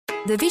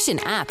The Vision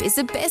app is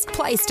the best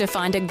place to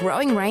find a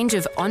growing range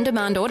of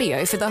on-demand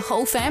audio for the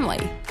whole family.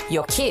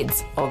 Your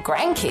kids or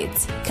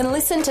grandkids can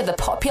listen to the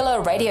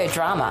popular radio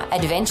drama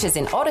Adventures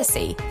in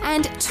Odyssey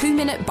and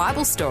 2-minute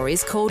Bible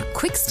stories called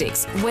Quick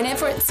Sticks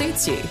whenever it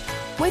suits you.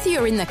 Whether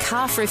you're in the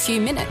car for a few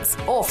minutes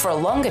or for a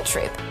longer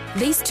trip,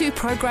 these 2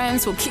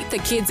 programs will keep the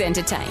kids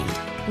entertained.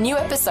 New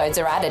episodes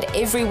are added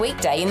every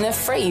weekday in the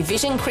free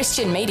Vision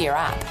Christian Media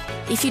app.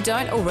 If you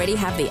don't already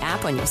have the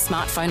app on your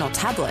smartphone or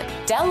tablet,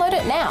 download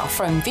it now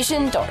from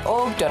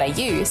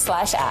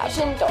vision.org.au/app.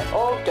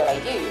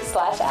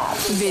 Vision.org.au/app.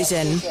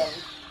 Vision.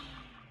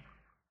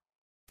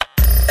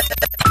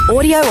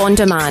 Audio on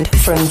demand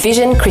from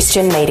Vision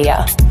Christian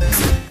Media.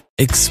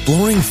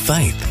 Exploring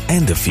faith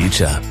and the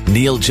future.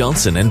 Neil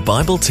Johnson and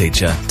Bible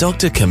teacher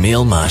Dr.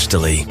 Camille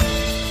Marshdaley.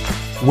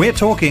 We're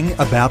talking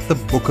about the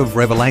book of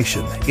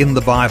Revelation in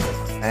the Bible,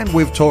 and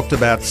we've talked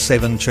about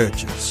 7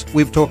 churches.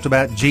 We've talked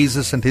about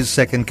Jesus and his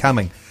second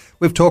coming.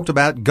 We've talked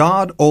about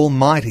God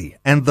Almighty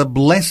and the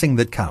blessing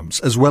that comes,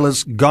 as well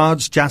as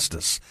God's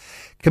justice.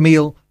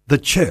 Camille, the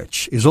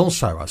church is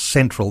also a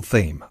central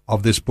theme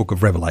of this book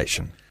of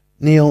Revelation.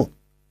 Neil,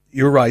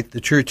 you're right.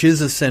 The church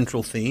is a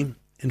central theme.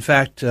 In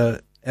fact,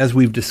 as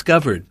we've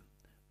discovered,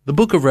 the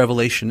book of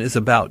Revelation is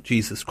about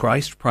Jesus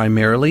Christ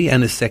primarily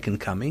and his second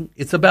coming.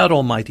 It's about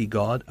Almighty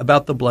God,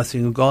 about the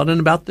blessing of God,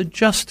 and about the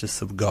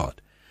justice of God.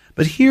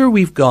 But here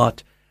we've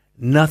got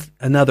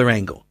another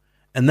angle,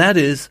 and that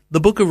is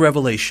the book of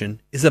Revelation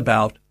is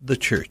about the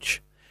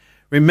church.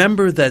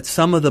 Remember that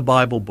some of the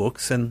Bible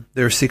books, and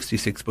there are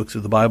 66 books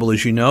of the Bible,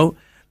 as you know,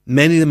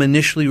 many of them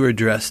initially were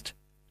addressed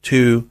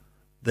to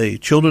the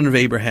children of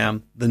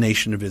Abraham, the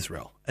nation of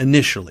Israel,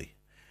 initially.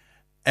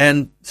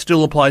 And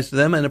still applies to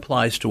them and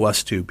applies to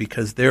us too,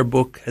 because their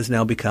book has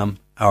now become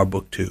our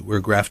book too. We're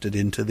grafted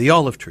into the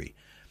olive tree.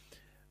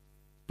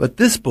 But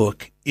this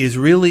book is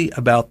really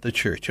about the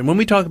church. And when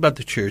we talk about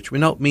the church, we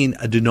don't mean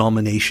a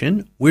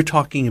denomination. We're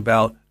talking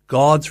about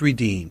God's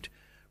redeemed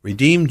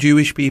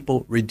Jewish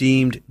people,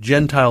 redeemed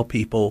Gentile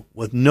people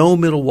with no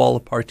middle wall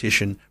of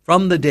partition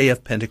from the day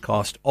of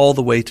Pentecost all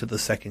the way to the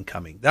second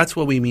coming. That's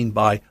what we mean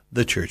by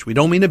the church. We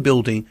don't mean a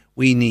building.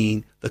 We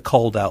mean the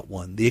called out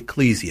one, the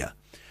ecclesia.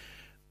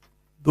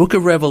 The book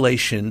of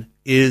Revelation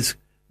is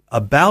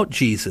about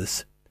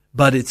Jesus,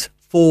 but it's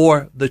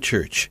for the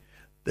church.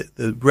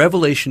 The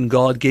revelation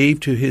God gave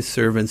to his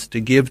servants to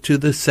give to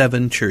the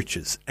 7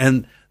 churches.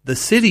 And the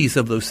cities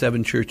of those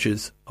 7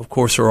 churches, of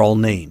course, are all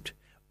named,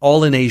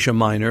 all in Asia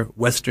Minor,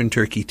 Western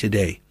Turkey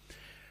today.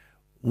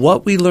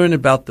 What we learn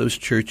about those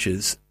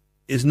churches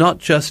is not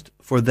just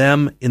for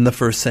them in the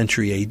 1st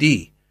century AD.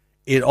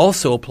 It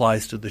also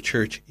applies to the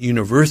church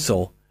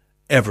universal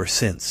ever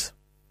since.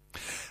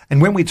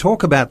 And when we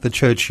talk about the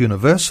church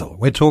universal,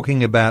 we're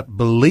talking about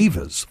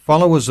believers,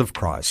 followers of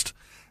Christ,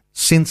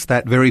 since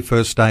that very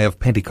first day of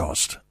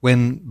Pentecost,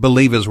 when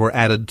believers were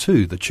added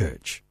to the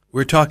church.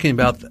 We're talking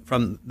about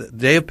from the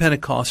day of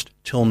Pentecost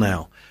till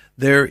now.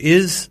 There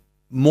is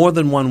more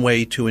than one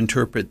way to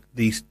interpret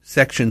these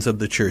sections of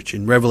the church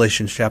in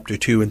Revelation chapter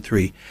 2 and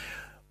 3.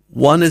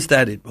 One is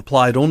that it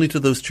applied only to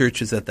those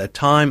churches at that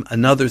time,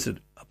 another is it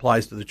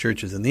applies to the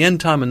churches in the end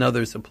time, and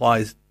others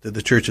applies to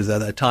the churches at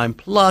that time,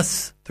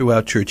 plus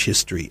throughout church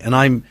history. And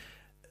I'm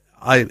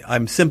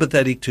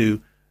sympathetic to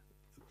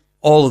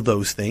all of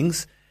those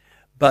things.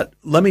 But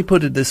let me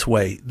put it this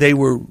way. They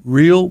were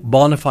real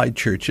bona fide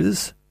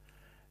churches,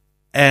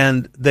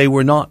 and they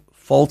were not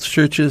false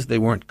churches. They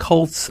weren't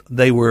cults.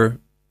 They were,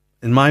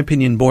 in my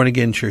opinion,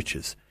 born-again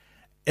churches.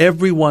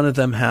 Every one of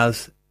them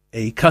has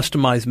a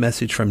customized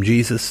message from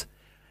Jesus,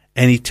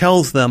 and he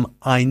tells them,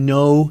 I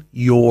know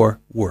your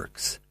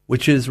works,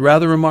 which is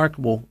rather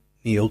remarkable,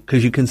 Neil,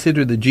 because you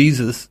consider that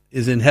Jesus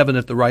is in heaven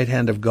at the right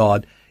hand of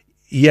God,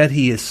 yet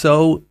he is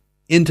so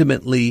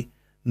intimately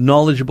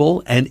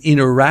knowledgeable and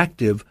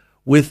interactive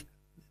with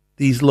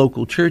these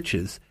local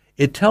churches.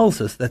 It tells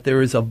us that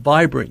there is a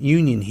vibrant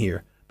union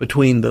here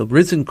between the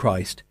risen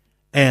Christ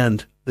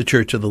and the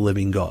church of the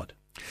living God.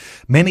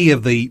 Many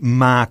of the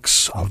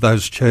marks of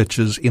those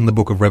churches in the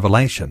book of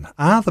Revelation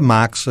are the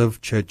marks of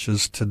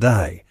churches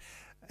today.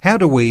 How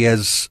do we,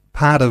 as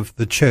part of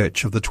the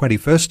church of the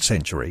 21st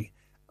century,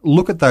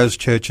 look at those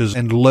churches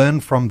and learn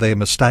from their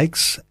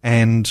mistakes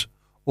and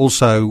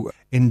also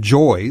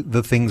enjoy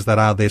the things that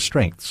are their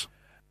strengths?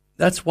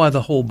 That's why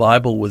the whole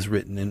Bible was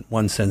written in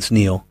one sense,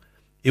 Neil.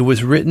 It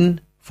was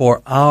written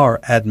for our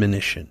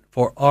admonition,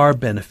 for our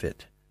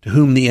benefit, to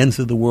whom the ends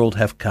of the world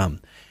have come.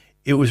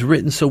 It was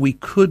written so we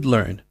could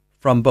learn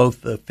from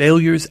both the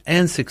failures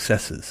and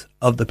successes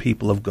of the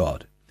people of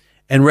God.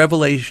 And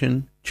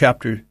Revelation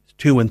chapter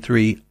 2 and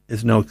 3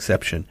 is no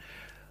exception.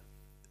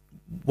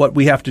 What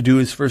we have to do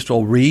is, first of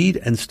all, read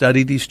and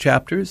study these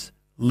chapters,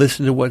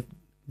 listen to what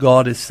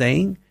God is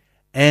saying,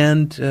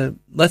 and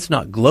let's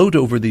not gloat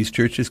over these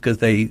churches because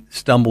they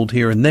stumbled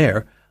here and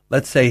there.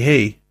 Let's say,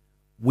 hey,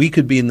 we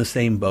could be in the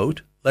same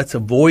boat. Let's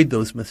avoid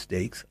those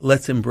mistakes.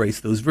 Let's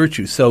embrace those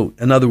virtues. So,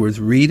 in other words,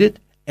 read it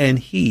and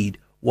heed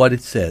what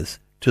it says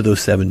to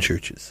those 7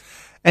 churches.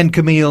 And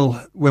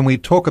Camille, when we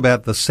talk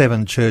about the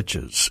 7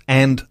 churches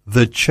and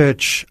the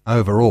church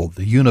overall,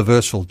 the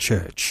universal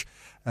church,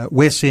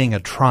 we're seeing a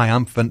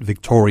triumphant,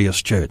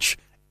 victorious church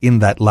in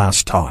that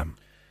last time.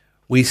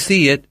 We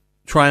see it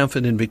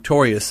triumphant and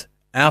victorious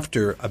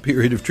after a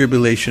period of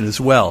tribulation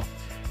as well.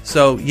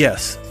 So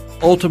yes,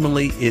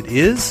 ultimately it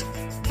is,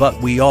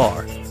 but we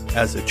are,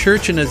 as a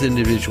church and as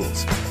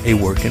individuals, a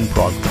work in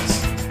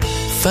progress.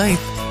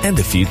 Faith and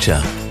the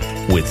Future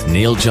with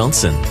Neil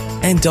Johnson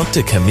and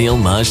Dr. Camille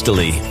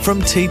Majdali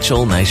from Teach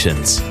All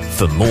Nations.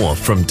 For more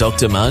from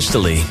Dr.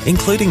 Majdali,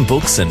 including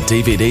books and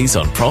DVDs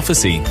on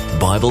prophecy,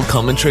 Bible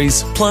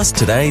commentaries, plus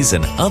today's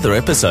and other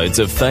episodes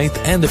of Faith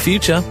and the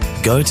Future,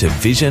 go to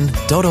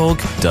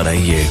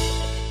vision.org.au.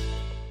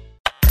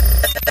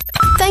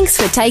 Thanks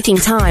for taking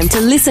time to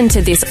listen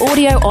to this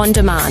audio on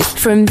demand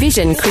from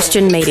Vision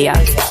Christian Media.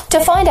 To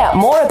find out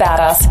more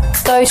about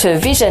us, go to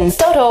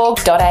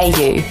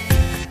vision.org.au.